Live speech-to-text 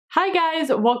Hi guys,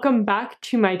 welcome back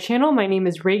to my channel. My name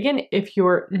is Reagan. If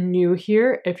you're new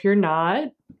here, if you're not,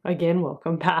 again,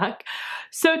 welcome back.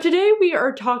 So today we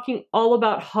are talking all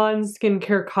about Han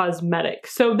Skincare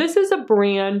Cosmetics. So this is a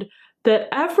brand that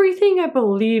everything I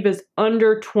believe is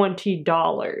under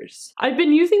 $20. I've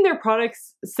been using their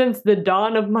products since the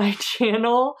dawn of my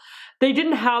channel. They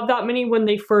didn't have that many when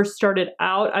they first started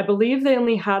out. I believe they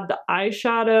only had the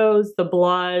eyeshadows, the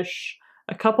blush,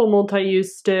 a couple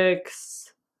multi-use sticks,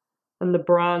 and the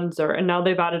bronzer, and now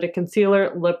they've added a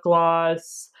concealer, lip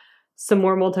gloss, some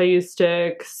more multi-use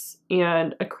sticks,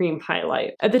 and a cream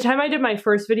highlight. At the time I did my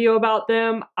first video about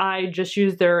them, I just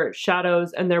used their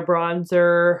shadows and their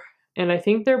bronzer, and I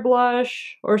think their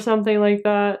blush or something like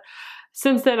that.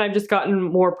 Since then, I've just gotten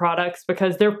more products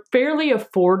because they're fairly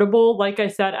affordable. Like I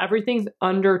said, everything's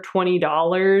under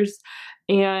 $20.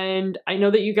 And I know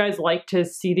that you guys like to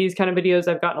see these kind of videos.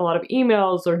 I've gotten a lot of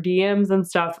emails or DMs and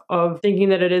stuff of thinking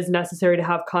that it is necessary to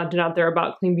have content out there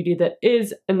about clean beauty that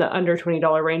is in the under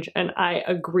 $20 range. And I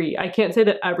agree. I can't say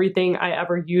that everything I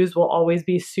ever use will always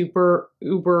be super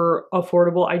uber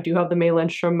affordable. I do have the May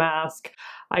Lindstrom mask.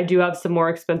 I do have some more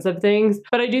expensive things,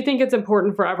 but I do think it's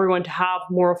important for everyone to have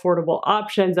more affordable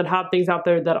options and have things out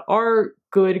there that are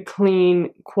good, clean,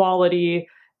 quality,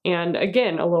 and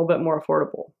again, a little bit more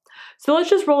affordable. So let's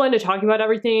just roll into talking about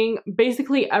everything.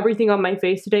 Basically everything on my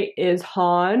face today is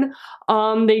Han.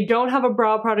 They don't have a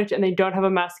brow product and they don't have a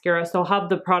mascara, so I'll have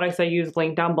the products I use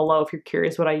linked down below if you're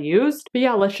curious what I used. But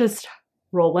yeah, let's just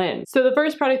roll in. So the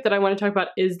first product that I want to talk about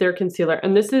is their concealer,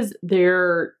 and this is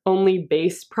their only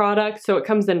base product. So it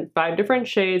comes in 5 different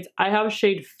shades. I have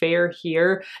shade Fair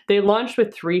here. They launched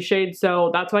with 3 shades, so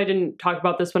that's why I didn't talk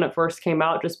about this when it first came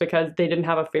out, just because they didn't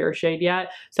have a fair shade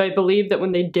yet. So I believe that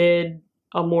when they did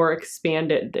a more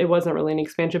expanded, it wasn't really an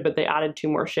expansion, but they added 2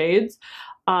 more shades.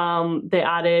 They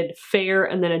added Fair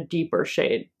and then a deeper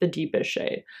shade, the deepest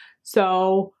shade.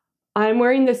 So I'm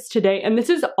wearing this today, and this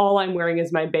is all I'm wearing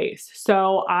is my base.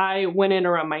 So I went in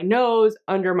around my nose,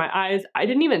 under my eyes. I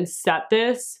didn't even set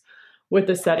this with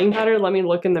the setting powder. Let me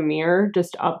look in the mirror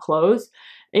just up close.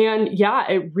 And yeah,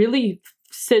 it really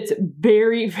sits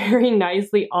very, very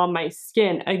nicely on my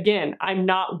skin. Again, I'm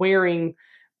not wearing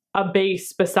a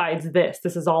base besides this.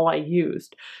 This is all I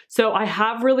used. So I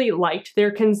have really liked their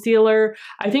concealer.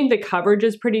 I think the coverage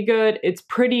is pretty good. It's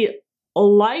pretty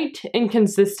light in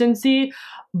consistency,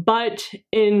 but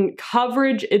in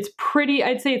coverage, it's pretty,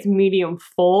 I'd say it's medium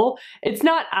full. It's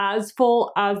not as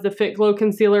full as the Fit Glow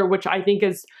concealer, which I think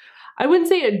is, I wouldn't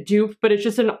say a dupe, but it's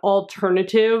just an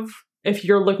alternative if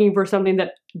you're looking for something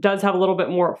that does have a little bit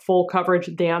more full coverage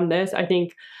than this. I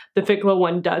think the Fit Glow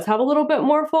one does have a little bit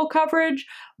more full coverage,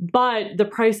 but the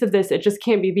price of this, it just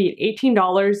can't be beat.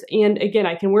 $18. And again,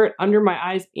 I can wear it under my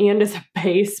eyes and as a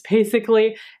base,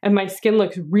 basically, and my skin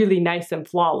looks really nice and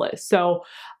flawless. So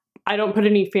I don't put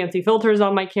any fancy filters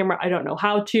on my camera. I don't know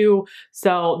how to.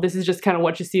 So this is just kind of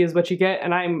what you see is what you get.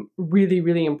 And I'm really,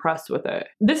 really impressed with it.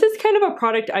 This is kind of a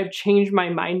product I've changed my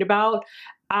mind about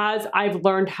as I've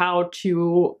learned how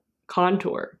to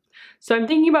contour. So I'm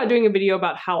thinking about doing a video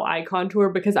about how I contour,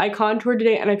 because I contour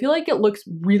today and I feel like it looks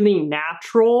really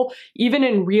natural. Even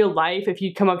in real life, if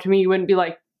you'd come up to me, you wouldn't be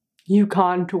like, you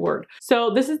contoured.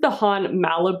 So this is the Han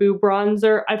Malibu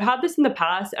bronzer. I've had this in the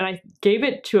past and I gave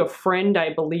it to a friend,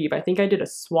 I believe. I think I did a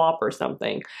swap or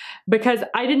something because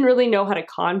I didn't really know how to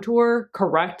contour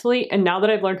correctly. And now that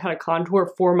I've learned how to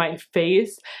contour for my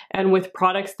face and with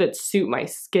products that suit my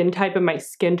skin type and my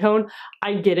skin tone,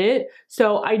 I get it.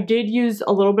 So I did use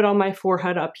a little bit on my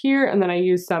forehead up here, and then I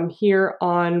used some here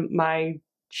on my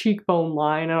cheekbone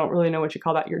line. I don't really know what you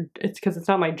call that. It's because it's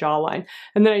not my jawline.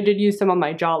 And then I did use some on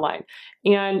my jawline.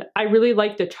 And I really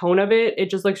like the tone of it. It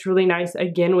just looks really nice,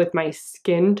 again, with my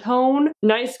skin tone.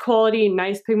 Nice quality,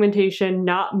 nice pigmentation,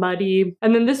 not muddy.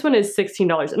 And then this one is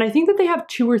 $16. And I think that they have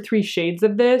 2 or 3 shades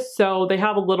of this. So they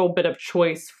have a little bit of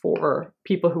choice for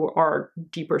people who are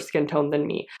deeper skin tone than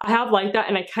me. I have liked that,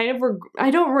 and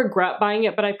I don't regret buying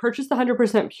it, but I purchased the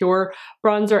 100% Pure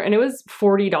bronzer and it was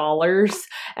 $40.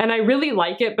 And I really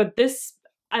like it, but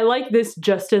I like this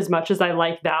just as much as I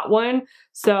like that one.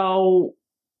 So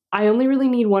I only really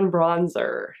need one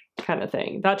bronzer kind of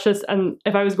thing. That's just, and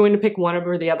if I was going to pick one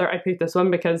over the other, I'd pick this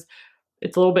one because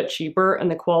it's a little bit cheaper and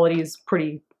the quality is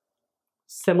pretty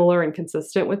similar and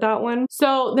consistent with that one.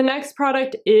 So the next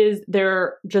product is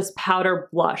their just powder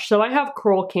blush. So I have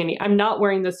Coral Candy. I'm not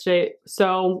wearing this today,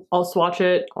 so I'll swatch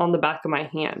it on the back of my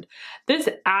hand. This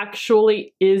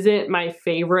actually isn't my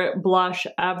favorite blush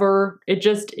ever. It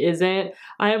just isn't.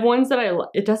 I have ones that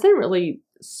it doesn't really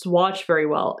swatch very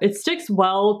well. It sticks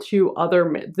well to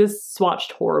other, this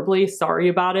swatched horribly, sorry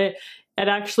about it. it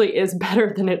actually is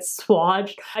better than it's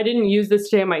swatched. I didn't use this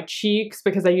today on my cheeks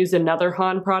because I used another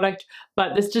Han product,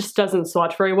 but this just doesn't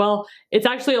swatch very well. It's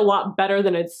actually a lot better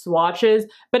than it swatches,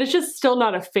 but it's just still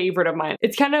not a favorite of mine.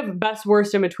 It's kind of best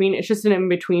worst in between. It's just an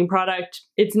in-between product.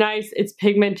 It's nice, it's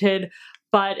pigmented,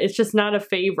 but it's just not a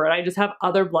favorite. I just have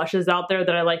other blushes out there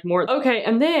that I like more. Okay,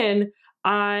 and then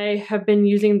I have been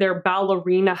using their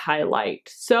Ballerina highlight.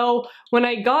 So when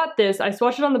I got this, I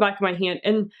swatched it on the back of my hand,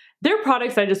 and their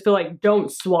products I just feel like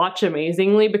don't swatch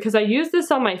amazingly because I used this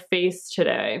on my face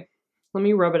today. Let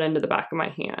me rub it into the back of my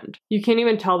hand. You can't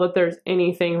even tell that there's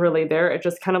anything really there. It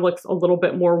just kind of looks a little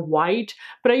bit more white.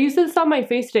 But I use this on my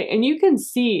face today and you can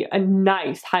see a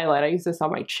nice highlight. I use this on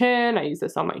my chin, I use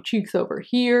this on my cheeks over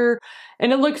here,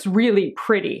 and it looks really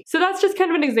pretty. So that's just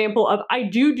kind of an example of I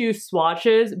do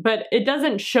swatches, but it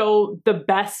doesn't show the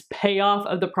best payoff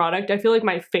of the product. I feel like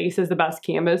my face is the best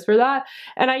canvas for that.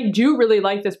 And I do really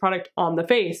like this product on the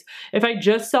face. If I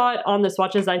just saw it on the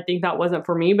swatches, I think that wasn't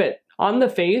for me, but on the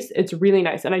face, it's really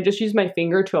nice. And I just use my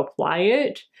finger to apply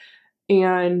it.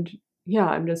 And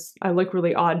yeah, I look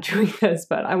really odd doing this,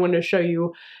 but I wanted to show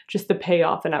you just the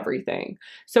payoff and everything.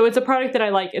 So it's a product that I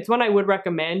like. It's one I would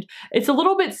recommend. It's a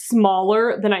little bit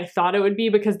smaller than I thought it would be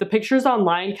because the pictures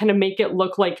online kind of make it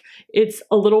look like it's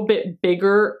a little bit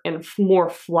bigger and more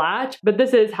flat, but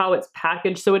this is how it's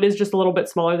packaged. So it is just a little bit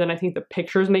smaller than I think the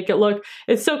pictures make it look.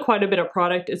 It's still quite a bit of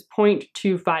product. It's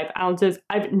 0.25 ounces.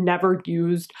 I've never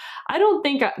used,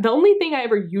 the only thing I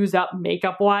ever use up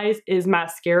makeup wise is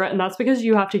mascara, and that's because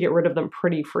you have to get rid of them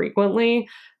pretty frequently.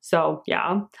 So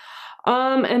yeah.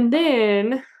 And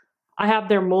then I have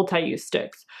their multi-use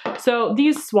sticks. So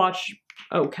these swatch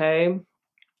okay.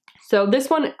 So this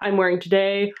one I'm wearing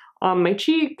today on my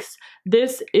cheeks.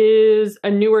 This is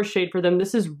a newer shade for them.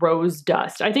 This is Rose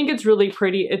Dust. I think it's really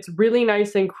pretty. It's really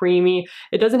nice and creamy.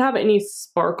 It doesn't have any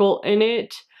sparkle in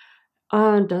it.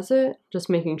 Does it? Just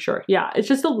making sure. Yeah, it's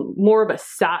just more of a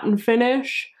satin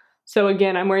finish. So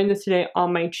again, I'm wearing this today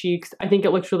on my cheeks. I think it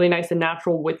looks really nice and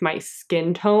natural with my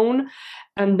skin tone.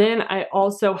 And then I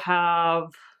also have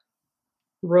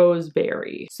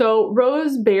Roseberry. So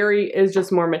Roseberry is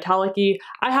just more metallic-y.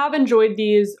 I have enjoyed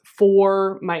these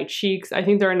for my cheeks. I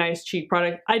think they're a nice cheek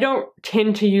product. I don't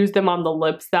tend to use them on the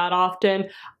lips that often.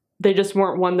 They just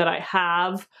weren't one that I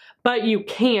have, but you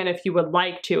can if you would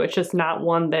like to. It's just not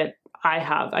one that I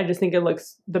have. I just think it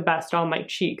looks the best on my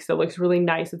cheeks. It looks really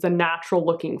nice. It's a natural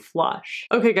looking flush.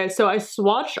 Okay guys, so I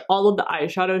swatched all of the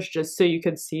eyeshadows just so you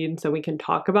could see and so we can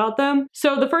talk about them.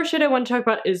 So the first shade I want to talk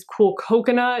about is Cool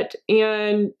Coconut,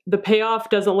 and the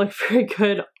payoff doesn't look very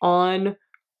good on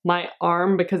my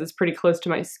arm because it's pretty close to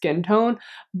my skin tone,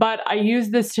 but I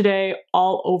used this today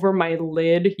all over my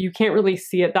lid. You can't really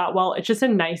see it that well. It's just a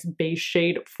nice base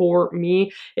shade for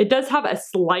me. It does have a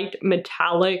slight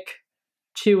metallic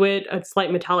to it, a slight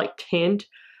metallic tint.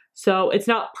 So it's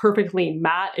not perfectly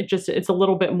matte, it's a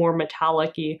little bit more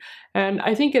metallic-y. And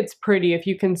I think it's pretty if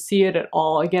you can see it at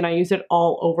all. Again, I use it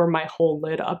all over my whole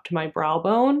lid up to my brow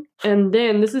bone. And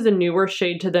then this is a newer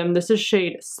shade to them. This is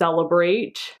shade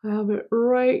Celebrate. I have it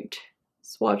right,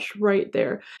 swatched right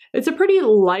there. It's a pretty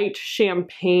light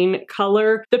champagne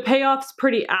color. The payoff's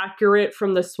pretty accurate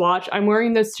from the swatch. I'm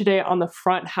wearing this today on the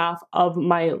front half of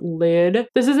my lid.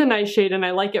 This is a nice shade and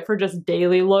I like it for just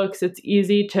daily looks. It's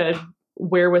easy to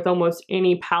wear with almost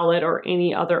any palette or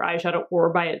any other eyeshadow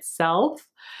or by itself.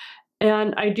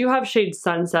 And I do have shade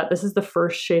Sunset. This is the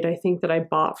first shade I think that I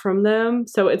bought from them.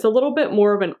 So it's a little bit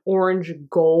more of an orange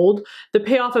gold. The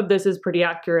payoff of this is pretty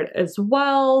accurate as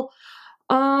well.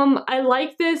 I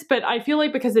like this, but I feel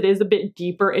like because it is a bit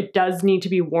deeper, it does need to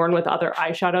be worn with other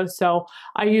eyeshadows. So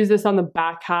I use this on the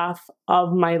back half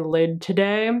of my lid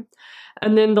today.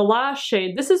 And then the last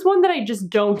shade, this is one that I just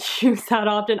don't use that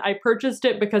often. I purchased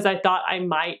it because I thought I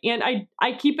might, and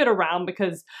I keep it around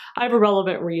because I have a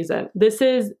relevant reason. This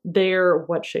is their,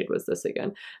 what shade was this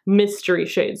again? Mystery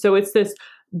shade. So it's this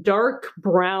dark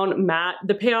brown matte.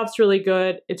 The payoff's really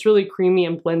good. It's really creamy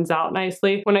and blends out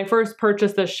nicely. When I first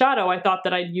purchased this shadow, I thought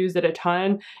that I'd use it a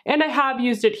ton, and I have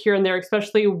used it here and there,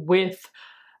 especially with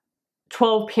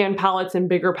 12 pan palettes and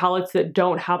bigger palettes that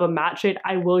don't have a matte shade.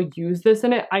 I will use this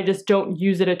in it. I just don't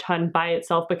use it a ton by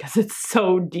itself because it's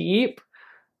so deep.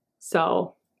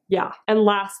 So yeah. And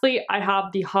lastly, I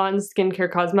have the Han Skincare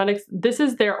Cosmetics. This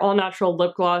is their all-natural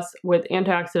lip gloss with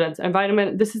antioxidants and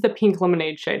vitamin. This is the Pink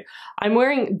Lemonade shade. I'm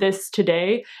wearing this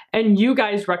today, and you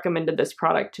guys recommended this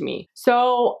product to me.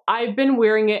 So I've been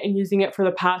wearing it and using it for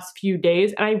the past few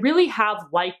days, and I really have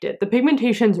liked it. The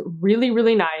pigmentation's really,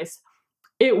 really nice.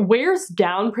 It wears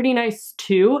down pretty nice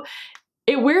too.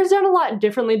 It wears down a lot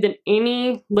differently than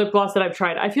any lip gloss that I've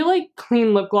tried. I feel like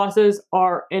clean lip glosses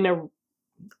are in a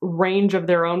range of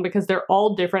their own because they're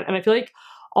all different, and I feel like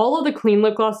all of the clean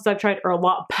lip glosses I've tried are a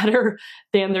lot better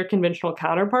than their conventional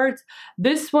counterparts.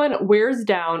 This one wears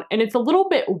down and it's a little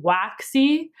bit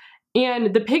waxy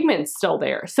and the pigment's still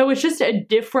there. So it's just a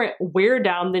different wear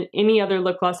down than any other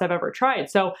lip gloss I've ever tried.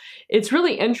 So it's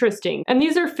really interesting. And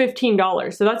these are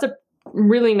 $15, so that's a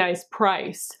really nice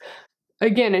price.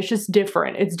 Again, it's just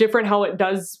different. It's different how it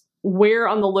does wear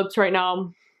on the lips right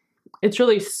now. It's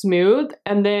really smooth,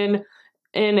 and then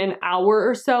in an hour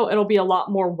or so, it'll be a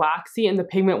lot more waxy and the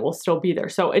pigment will still be there.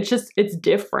 So it's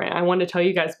different. I wanted to tell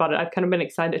you guys about it. I've kind of been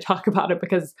excited to talk about it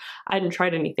because I hadn't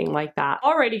tried anything like that.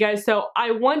 Alrighty guys, so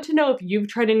I want to know if you've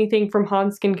tried anything from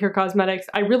Han Skincare Cosmetics.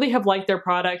 I really have liked their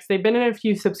products. They've been in a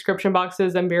few subscription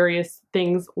boxes and various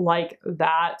things like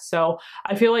that. So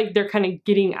I feel like they're kind of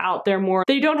getting out there more.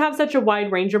 They don't have such a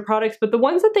wide range of products, but the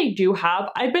ones that they do have,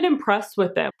 I've been impressed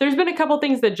with them. There's been a couple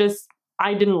things that just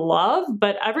I didn't love,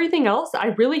 but everything else I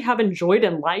really have enjoyed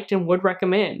and liked and would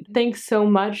recommend. Thanks so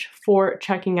much for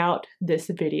checking out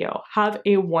this video. Have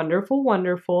a wonderful,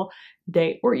 wonderful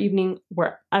day or evening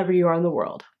wherever you are in the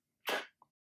world.